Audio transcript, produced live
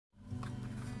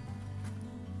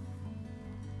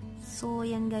So,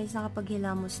 ayan guys,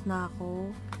 nakapaghilamos na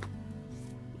ako.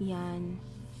 Yan.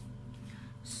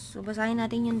 So, basahin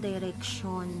natin yung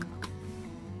direction.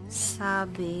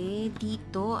 Sabi,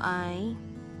 dito ay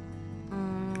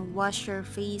wash your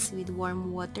face with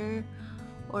warm water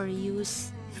or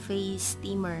use face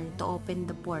steamer to open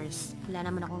the pores. Wala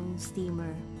naman akong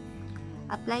steamer.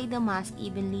 Apply the mask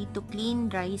evenly to clean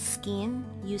dry skin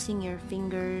using your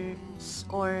fingers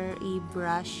or a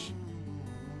brush.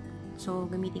 So,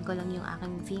 gamitin ko lang yung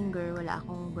aking finger, wala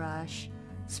akong brush.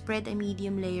 Spread a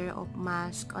medium layer of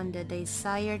mask on the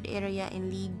desired area and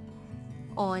leave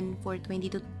on for 20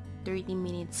 to 30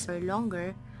 minutes or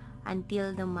longer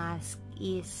until the mask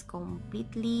is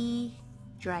completely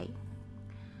dry.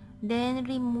 Then,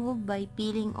 remove by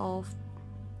peeling off.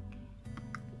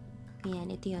 Ayan,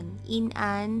 ito yun. In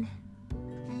an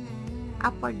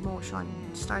upward motion,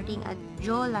 starting at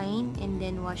jawline and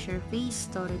then wash your face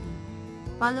thoroughly.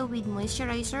 Follow with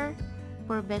moisturizer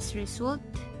for best result.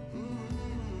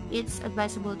 It's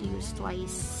advisable to use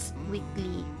twice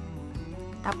weekly.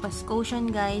 Tapos caution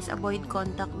guys, avoid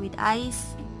contact with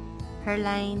eyes,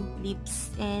 hairline, lips,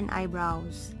 and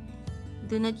eyebrows.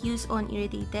 Do not use on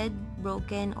irritated,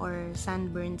 broken, or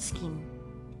sunburned skin.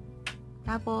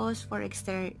 Tapos for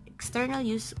external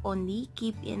use only,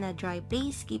 keep in a dry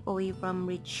place, keep away from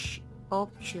reach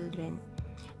of children.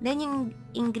 Then, yung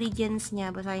ingredients niya,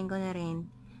 basahin ko na rin.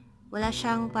 Wala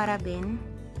siyang paraben.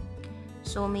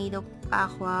 So, made of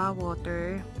aqua,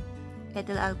 water,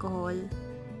 ethyl alcohol,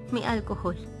 may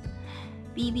alcohol,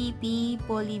 PVP,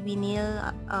 polyvinyl,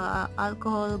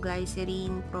 alcohol,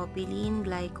 glycerin, propylene,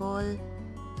 glycol,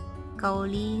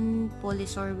 kaolin,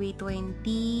 polysorbate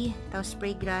 20, tapos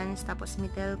fragrance, tapos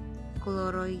methyl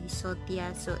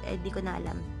chloroisotia. So, di ko na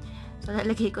alam. So,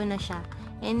 lalagay ko na siya.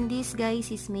 And this guys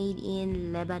is made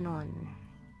in Lebanon.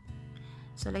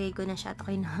 So, lagay ko na siya. Ito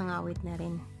kayo nakangawit na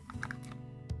rin.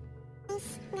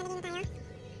 Guys, lalagay na tayo.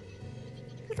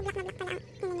 Naka-black na black pala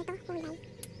ang nito, kulay.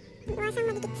 Iwasang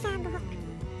magigit sa buhok.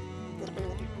 Hirap na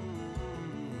nito.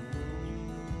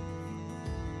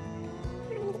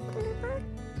 Nakagigit na ang buhok.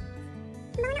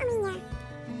 Ang bawa na amoy niya.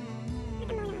 At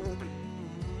ang bawa na amoy nito.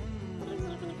 Pero ang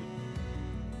hirap na nito.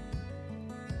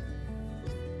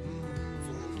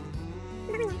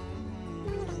 Bago niya.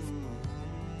 Bago niya guys.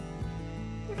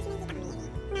 Ano kasi nakikita ko na yan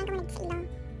eh. Unahan ko sa ilaw.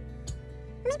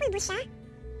 May pulbo siya.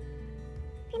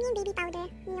 Pero yung baby powder.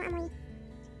 Yun yung amoy.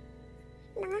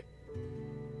 Bango.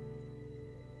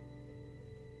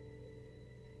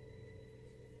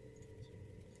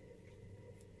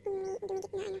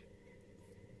 Dumidikit na ano.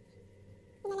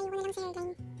 Pinalayo ko na lang sa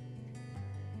hairline.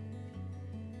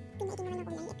 Pinaitin naman ng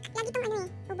kulay. Lagi itong ano eh.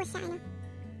 Ubos sa ano.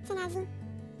 Sa nazi.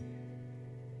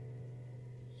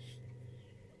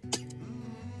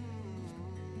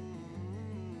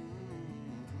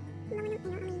 Bango ng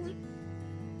ano amoy niya.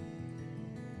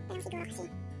 Parang siguro kasi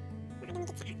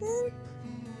nakadumikit sa akin.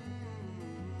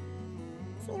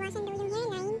 So iwasan daw yung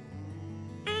hairline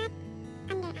at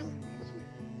under eye.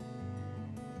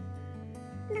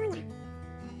 Bango niya.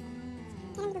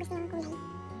 Kaya hindi ko gusto ng kulay.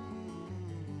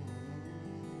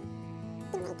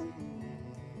 Itim na itim.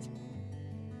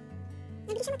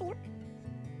 Nabilis siya matuyo.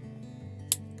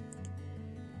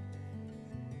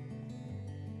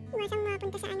 Iwasang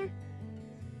mapunta sa ano.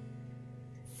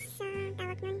 Sa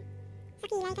tawag nun. Sa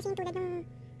kilay kasi yung tulad ng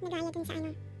nagaya dun sa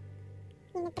ano.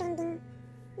 Yung nag-trending.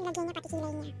 Nilagay niya pati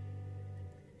kilay niya.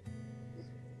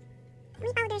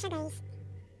 May powder siya guys.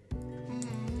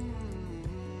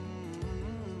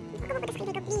 Hindi ko papatas kay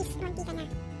Dodo, please. Tumanti ka na.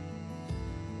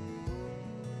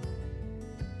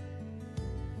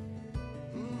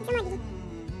 Gusto mo, Di?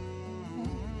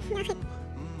 Bakit?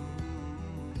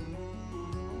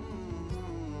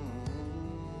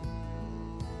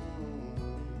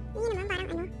 Hindi naman, parang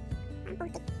ano. Parang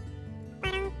putik.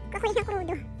 Parang kakulit ng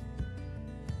krudo.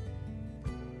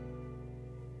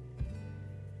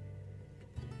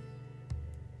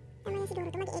 Tama na siguro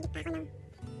ito. Mag-edit pa ako ng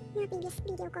mga previous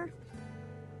video ko.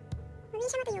 Mabilis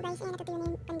siya matuyo guys. Ayan, natutuyo na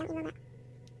yung bandang ibaba.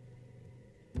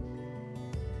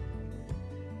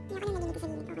 Hindi ako na naging sa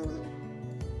gilid. Okay na yan.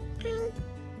 Hi!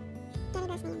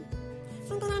 Dialogos na yan.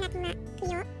 So, hintayin na natin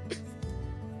matuyo.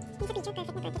 Yung sa picture,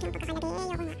 perfect na perfect yung pagkakalagay.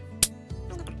 Ayoko nga.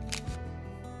 Ay na to.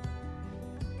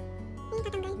 Ayun,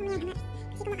 tatanggal. Mamaya na nga.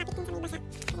 Kasi kumakapit din sa may basa.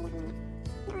 Talaga ko yun.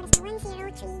 Yung oras na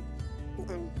 1:03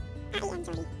 PM. AM,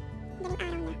 sorry. Daling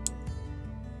araw na.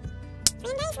 So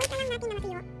yun guys, wait na lang natin na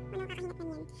matuyo. Walang kakahinat na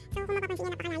yan. So kung mapapansin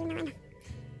niya, napakalayo ng ano.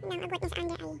 Ng agwat niya sa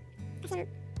under eye. Kasi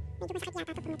medyo masakit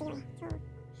yata ito pag matuyo eh. So,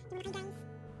 yun na kayo guys.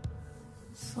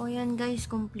 So, yan guys,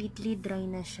 completely dry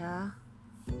na siya.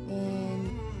 And,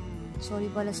 sorry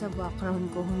pala sa background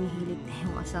ko, humihilig na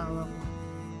yung asawa ko.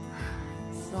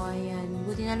 So, ayan.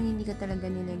 Buti na lang hindi ka talaga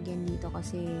nilagyan dito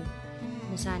kasi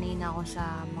nasanay na ako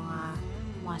sa mga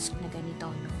mask na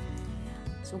ganito, no?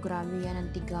 So, grabe yan.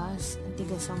 Ang tigas. Ang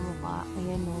tigas sa mukha.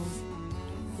 Ayan, no?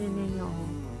 Tignan nyo,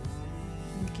 oh.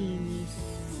 Ang kinis.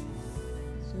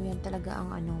 So, yan talaga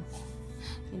ang ano.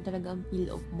 Yan talaga ang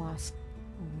peel of mask.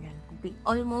 Ayan.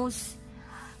 Almost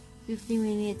 50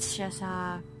 minutes siya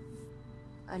sa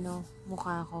ano,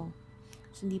 mukha ko.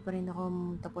 So, hindi pa rin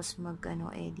ako tapos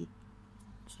edit.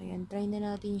 So, yan. Try na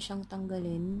natin siyang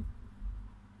tanggalin.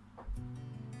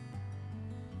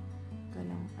 Teka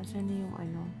lang. Asan na yung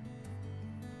ano?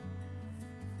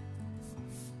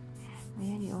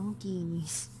 Ayan yung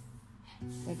kinis.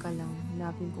 Teka lang.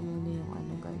 Hanapin ko muna yung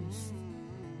ano, guys.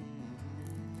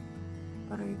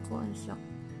 Aray ko, ang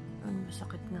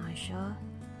sakit nga siya.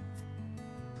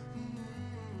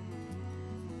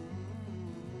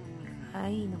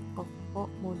 Ay,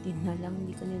 nakapagpo. Buti na lang.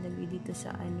 Hindi ko nilagay dito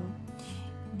sa ano.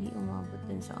 Hindi umabot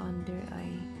dun sa under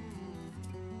eye.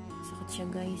 Sakit siya,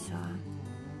 guys, ha.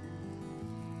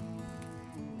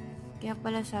 Kaya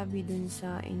pala sabi dun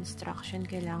sa instruction,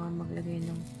 kailangan maglagay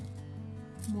ng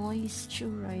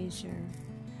moisturizer.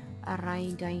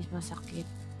 Aray, guys, masakit.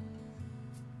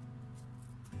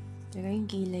 Teka,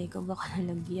 yung kilay ko baka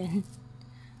nalagyan.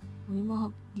 Uy,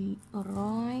 mahapdi.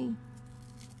 Aray.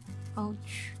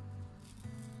 Ouch.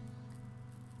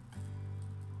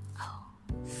 Ow.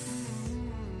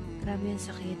 Grabe yung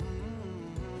sakit.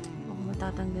 Baka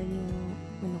matatanggal yung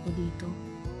ano ko dito.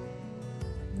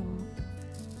 Yung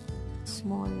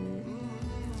small.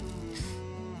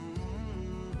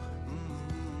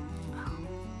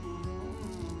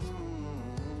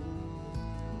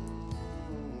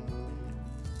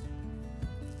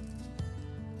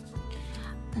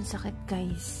 Ang sakit,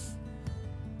 guys.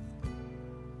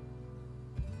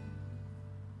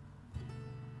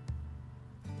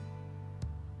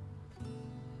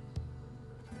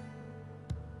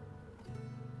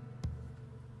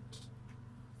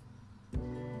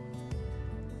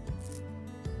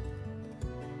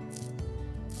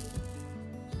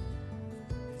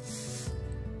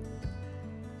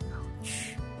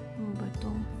 Ouch. Ano ba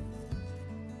to?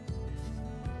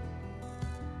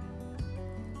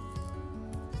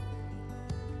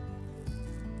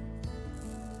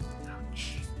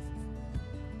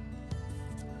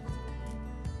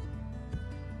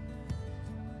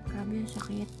 Grabe yung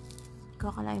sakit.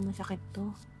 Kakalain mo sakit to.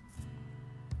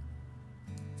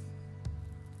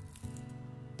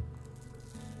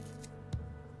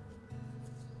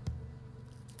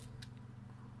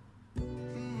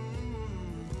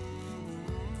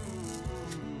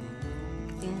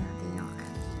 Tingnan natin yung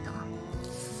kaya dito.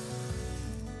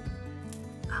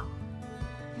 Ow.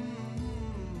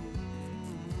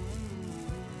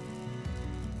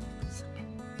 Sakit.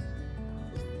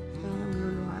 Kaya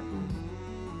nagluluha yun.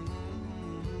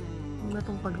 Huwag na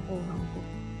itong pagkukuhang ko.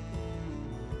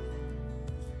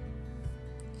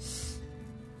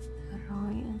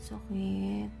 Aray, ang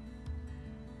sakit.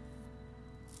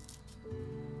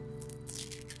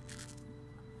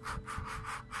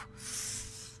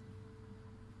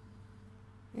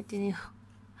 Ito na yung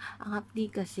ang hapdi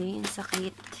kasi, ang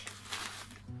sakit.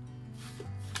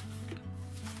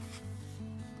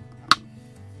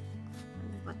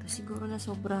 Ano ba ito? Siguro na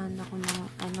sobrahan ako ng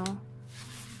ano.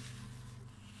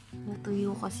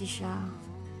 Natuyo kasi siya.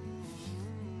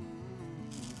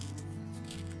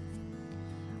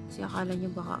 Kasi akala niyo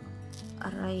baka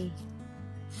aray.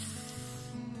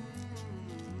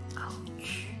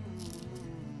 Ouch.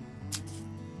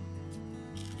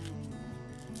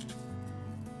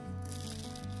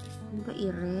 Ano ba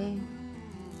ire?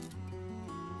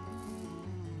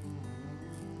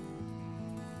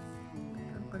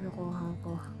 Ang panukuhan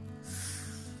ko.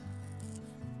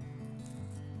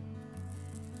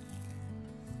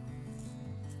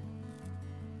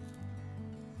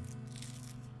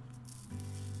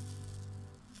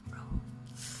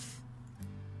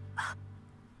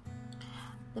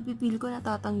 Napipil ko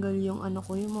natatanggal yung ano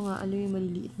ko, yung mga yung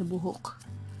maliliit na buhok.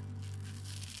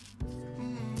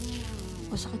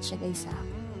 Masakit siya, guys, ha.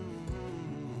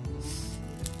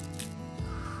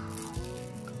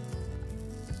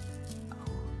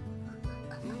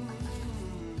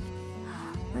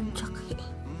 Ang sakit.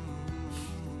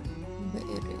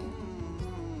 Baere.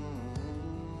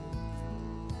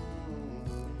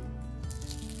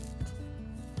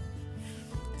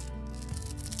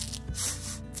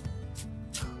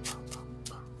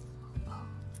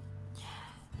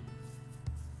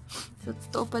 So,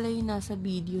 totoo pala yung nasa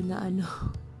video na ano,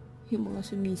 yung mga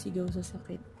sumisigaw sa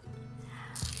sakit.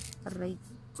 Aray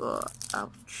ko.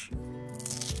 Ouch.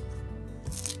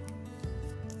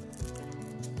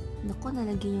 Naku,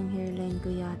 nalagyan yung hairline ko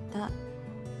yata.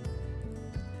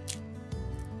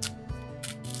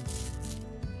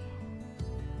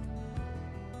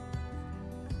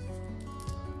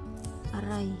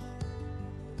 Aray.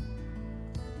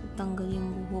 Tanggal yung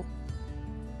buhok.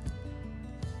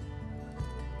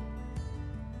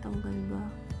 Tanggal ba?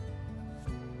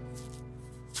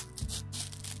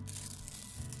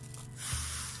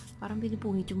 Parang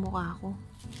pinipungit yung mukha ko.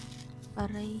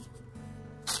 Aray.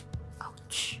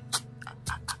 Ouch.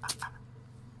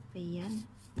 Ayan.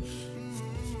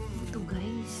 Ito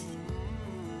guys.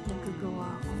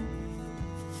 Nagagawa ko.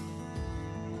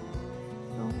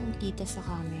 So, kung kita sa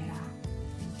camera.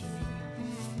 Tingnan nyo.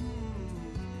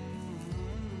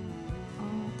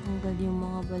 Oh, tanggal yung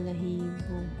mga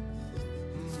balahibo.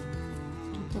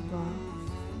 Kita ba?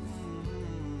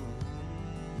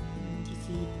 Hindi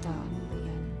kita. Ano ba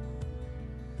yan?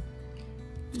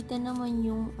 Kita naman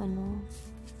yung ano.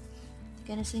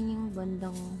 Teka, nasan yung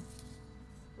bandang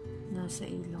nasa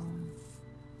ilong.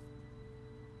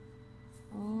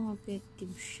 Oh,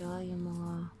 effective siya. Yung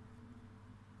mga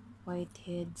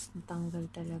whiteheads natanggal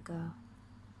talaga.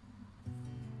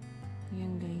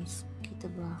 Ayan guys. Kita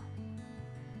ba?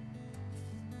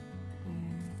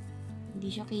 Ayan. Hindi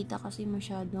siya kita kasi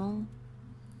masyadong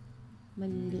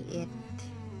maliliit.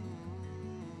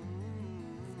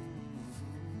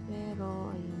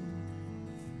 Pero, ayun.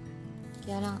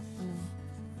 Kaya lang,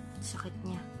 sakit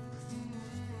niya.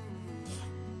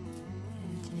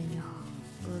 Ayan, tinan nyo.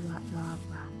 Lahat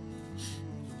pa.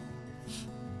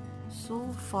 So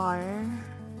far,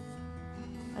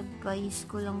 advice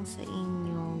ko lang sa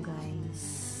inyo, guys.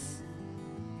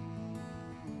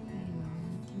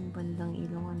 Ayun, yung bandang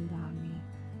ilong, ang dami.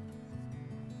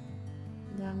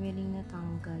 Ang dami rin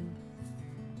natanggal.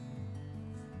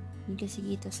 Hindi kasi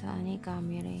kita sa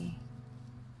camera eh.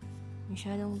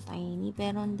 Masyadong tiny,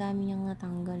 pero ang dami niyang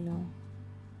natanggal, oh.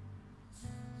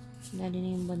 Lalo na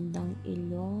yung bandang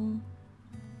ilong.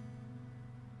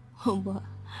 O ba?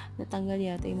 Natanggal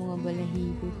yata yung mga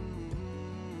balahibo.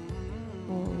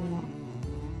 Oo nga.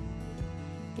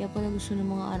 Kaya pala gusto ng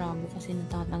mga Arabo kasi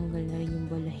natatanggal na rin yung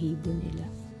balahibo nila.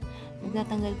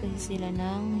 Nagtatanggal kasi sila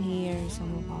ng hair sa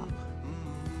mukha.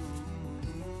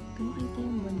 Kung makita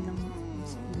yung bandang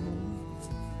sa ilong.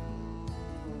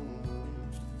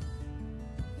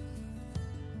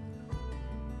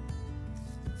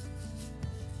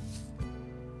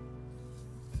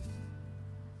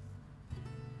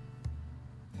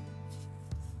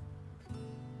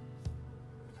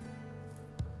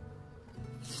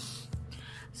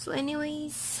 So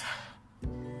anyways,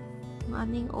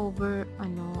 ating overall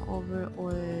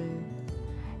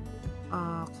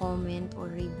comment or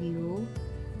review.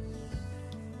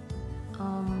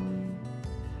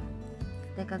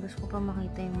 Teka, gusto ko pa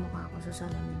makita yung mukha ko sa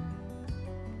salamin.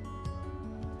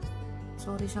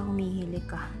 Sorry sa humihilik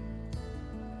ka.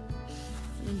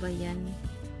 Ano ba yan?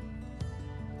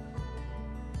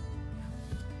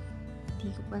 Hindi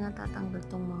ko pa natatanggal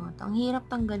tong mga to. Ang hirap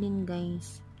tanggalin,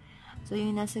 guys. So,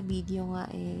 yung nasa video nga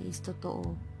is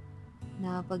totoo.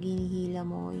 Na pag hinihila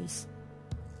mo is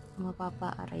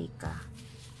mapapaaray ka.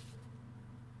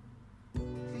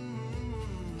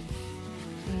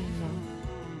 Ayan lang.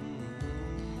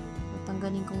 So,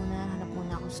 tanggalin ko muna. Hanap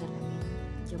muna ako sa salamin.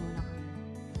 Diyan muna kayo.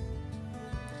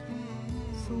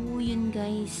 So, yun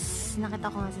guys. Nakita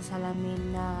ko nga sa salamin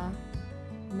na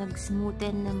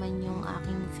nag-smoothen naman yung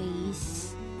aking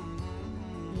face.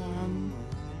 Yan.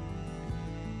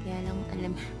 Kaya lang,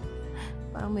 alam,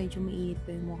 parang medyo mainit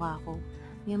pa yung mukha ko.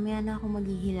 Maya na ako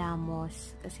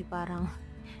maghihilamos. Kasi parang,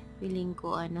 feeling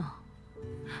ko, alam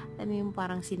mo yung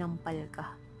parang sinampal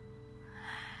ka.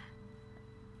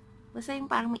 Basta yung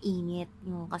parang mainit.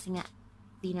 Yung, kasi nga,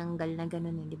 tinanggal na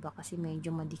ganun, di ba? Kasi medyo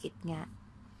madikit nga.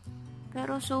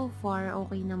 Pero so far,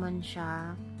 okay naman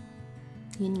siya.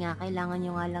 Yun nga, kailangan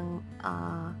nyo nga lang,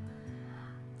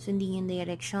 sundin yung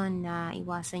direction na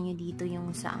iwasan nyo dito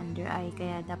yung sa under eye.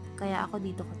 Kaya ako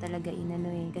dito ko talaga inano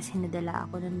kasi nadala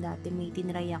ako nun dati. May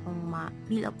tinry akong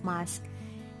peel up mask.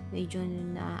 Medyo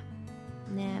na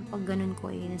pag ganun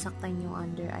ko nasaktan yung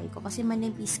under eye ko. Kasi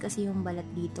manipis kasi yung balat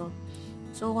dito.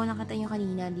 So kung nakita nyo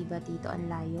kanina, diba dito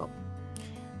ang layo.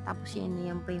 Tapos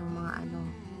yan pa yung mga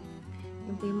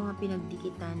yan pa yung mga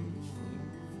pinagdikitan.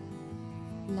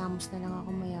 Lamos na lang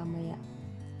ako maya-maya.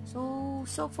 So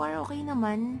far okay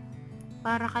naman.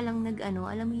 Para ka lang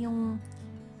alam mo yung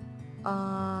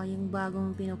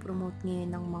bagong pinopromote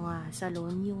ngayon ng mga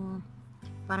salon, yung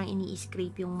parang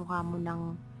ini-scrape yung mukha mo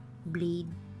ng blade.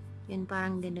 Yan,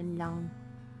 parang ganun lang.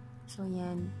 So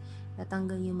yan,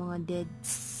 natanggal yung mga dead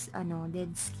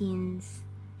skins.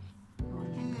 So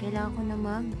yan, kailangan ko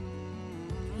na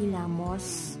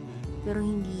hilamos pero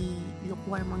hindi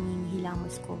lukewarm ang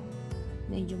hilamos ko.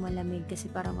 Medyo malamig kasi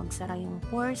para magsara yung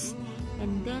pores.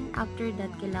 And then, after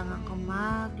that, kailangan ko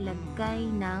maglagay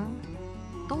ng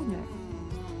toner.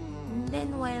 And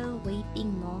then, while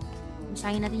waiting, no,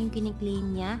 basahin natin yung kiniklaim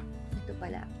niya. Ito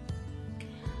pala.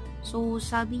 So,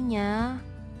 sabi niya,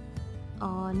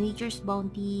 Nature's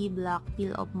Bounty Black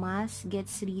Peel of Mask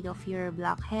gets rid of your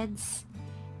blackheads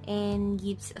and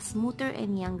gives a smoother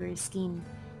and younger skin.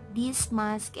 This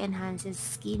mask enhances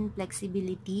skin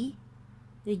flexibility,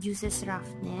 reduces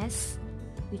roughness,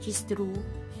 which is true,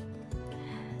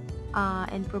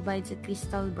 and provides a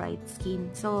crystal bright skin.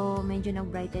 So, medyo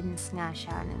nag-brightens nga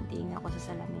siya nang tingnan ko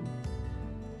sa salamin.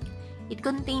 It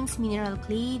contains mineral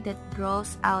clay that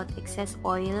draws out excess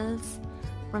oils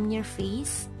from your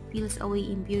face, peels away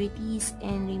impurities,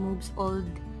 and removes old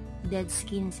dead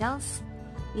skin cells.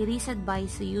 It is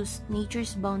advised to use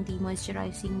Nature's Bounty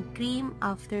Moisturizing Cream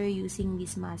after using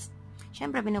this mask.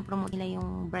 Siyempre, pinopromote nila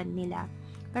yung brand nila.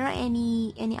 Pero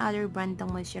any other brand ng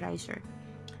moisturizer.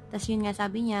 Tapos yun nga,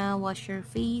 sabi niya, wash your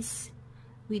face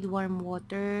with warm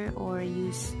water or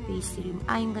use face serum.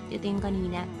 Ito yung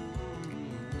kanina.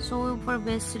 So, for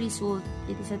best result,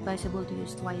 it is advisable to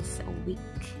use twice a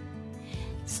week.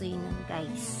 So, yun lang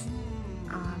guys.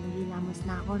 Nililamos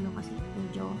na ako, no? Kasi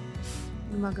medyo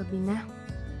lumagabi na.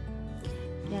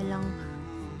 Kaya lang,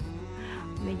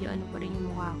 medyo ano pa rin yung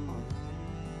mukha ko.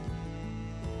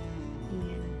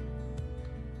 Ayan.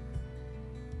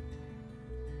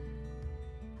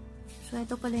 So,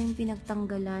 ito pala yung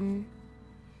pinagtanggalan.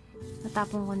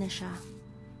 Natapon ko na siya.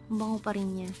 Ang bango pa rin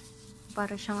niya.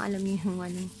 Para siyang alam niyo yung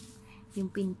ano,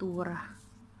 yung pintura.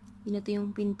 Yun ito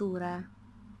yung pintura.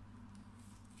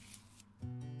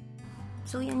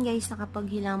 So, yan guys,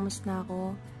 nakapaghilamos na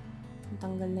ako.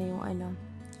 Natanggal na yung ano,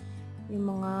 yung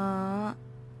mga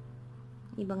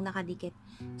ibang nakadikit.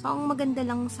 So, ang maganda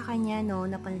lang sa kanya, no,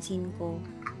 napansin ko,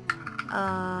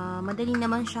 madali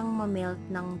naman siyang ma-melt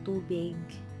ng tubig.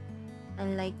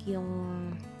 Unlike yung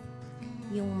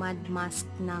mud mask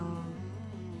ng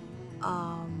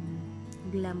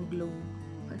Glam Glow.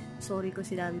 Sorry ko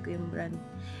sinabi ko yung brand.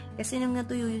 Kasi nung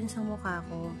natuyo yun sa mukha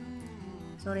ko,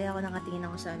 sorry ako, nakatingin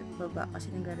ako sa baba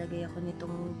kasi naglalagay ako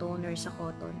nitong toner sa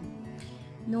cotton.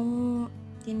 Nung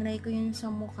tinry ko yun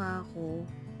sa mukha ko,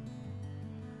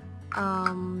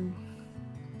 ang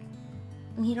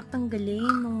hirap tanggalin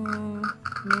nung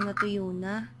natuyo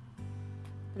na.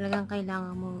 Talagang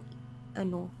kailangan mong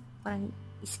parang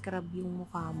scrub yung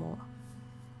mukha mo.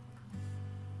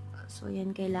 So,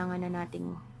 yan, kailangan na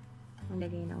nating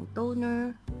maglagay ng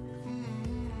toner.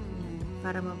 Yan,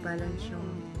 para mabalance yung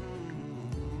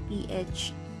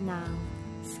pH ng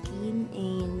skin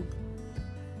and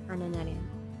na rin.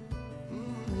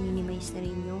 Minimize na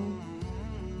rin yung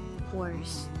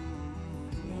pores.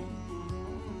 Yan.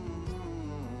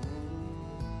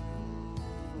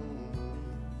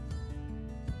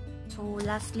 So,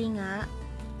 lastly nga,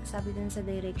 sabi dun sa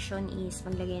direction is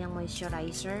maglagay ng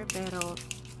moisturizer, pero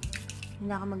hindi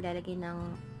ako maglalagay ng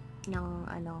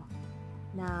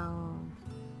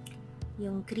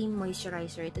yung cream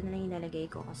moisturizer. Ito na lang ilalagay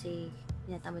ko kasi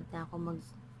tinatamad na ako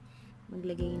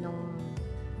maglagay ng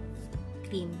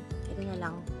cream. Ito na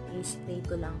lang, i-spray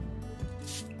ko lang.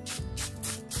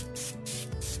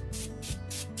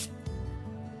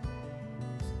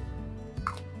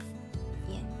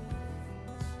 Yan.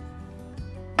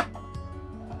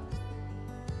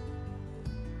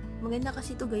 Maganda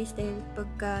kasi ito guys dahil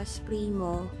pagka spray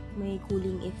mo may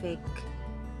cooling effect.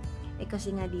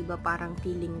 Kasi nga diba parang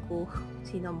feeling ko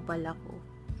sinampal ako.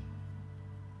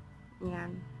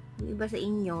 Yan. Yung iba sa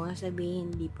inyo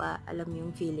sabihin hindi pa alam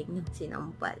yung feeling ng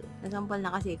sinampal. Nasampal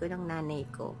na kasi ko ng nanay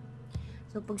ko.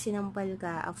 So pag sinampal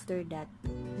ka, after that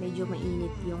medyo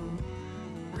mainit yung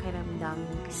pakiramdam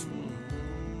kasi.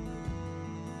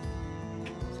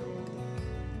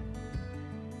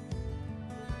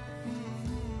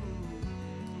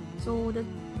 So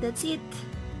that's it.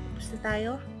 Tapos na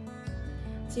tayo.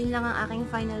 So, yun lang ang aking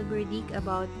final verdict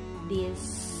about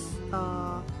this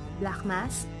black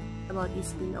mask, about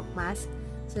this peel of mask.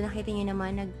 So, nakita nyo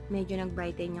naman, medyo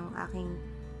nag-brighten yung aking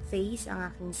face,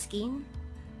 ang aking skin.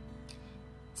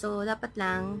 So, dapat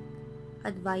lang,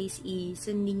 advice is,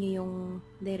 sundin nyo yung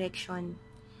direction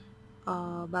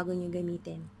bago nyo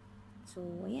gamitin. So,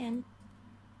 ayan.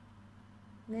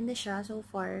 Ganda siya so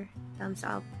far. Thumbs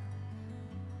up.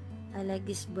 I like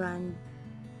this brand.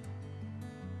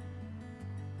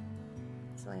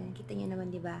 So, ayan, kita nyo naman,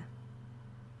 diba?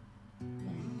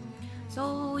 Ayan.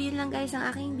 So, yun lang guys ang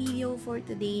aking video for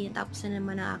today. Natapos na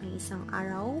naman ang aking isang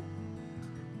araw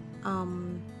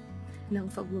ng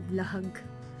pag-vlog.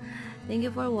 Thank you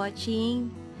for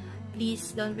watching.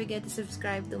 Please don't forget to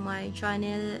subscribe to my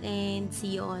channel and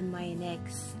see you on my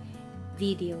next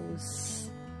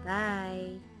videos. Bye!